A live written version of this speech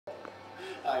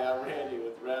Hi, I'm Randy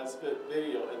with RazFit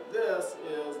Video, and this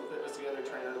is the Fitness Together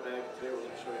Trainer Bag. Today we're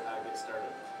going to show you how to get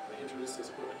started. I'm going to introduce this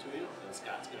equipment to you, and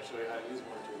Scott's going to show you how to use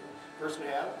one tube. First we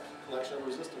have a collection of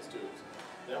resistance tubes.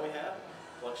 Then we have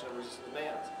a collection of resistance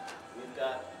bands. We've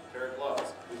got a pair of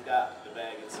gloves. We've got the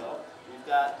bag itself. We've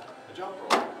got a jump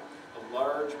rope, a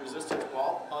large resistance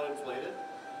ball, uninflated,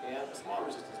 and a small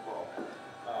resistance ball.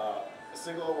 A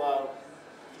single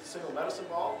medicine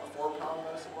ball, a 4-pound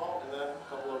medicine ball, and then a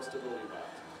couple of stability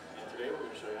bands. And today we're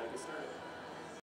going to show you how to get started.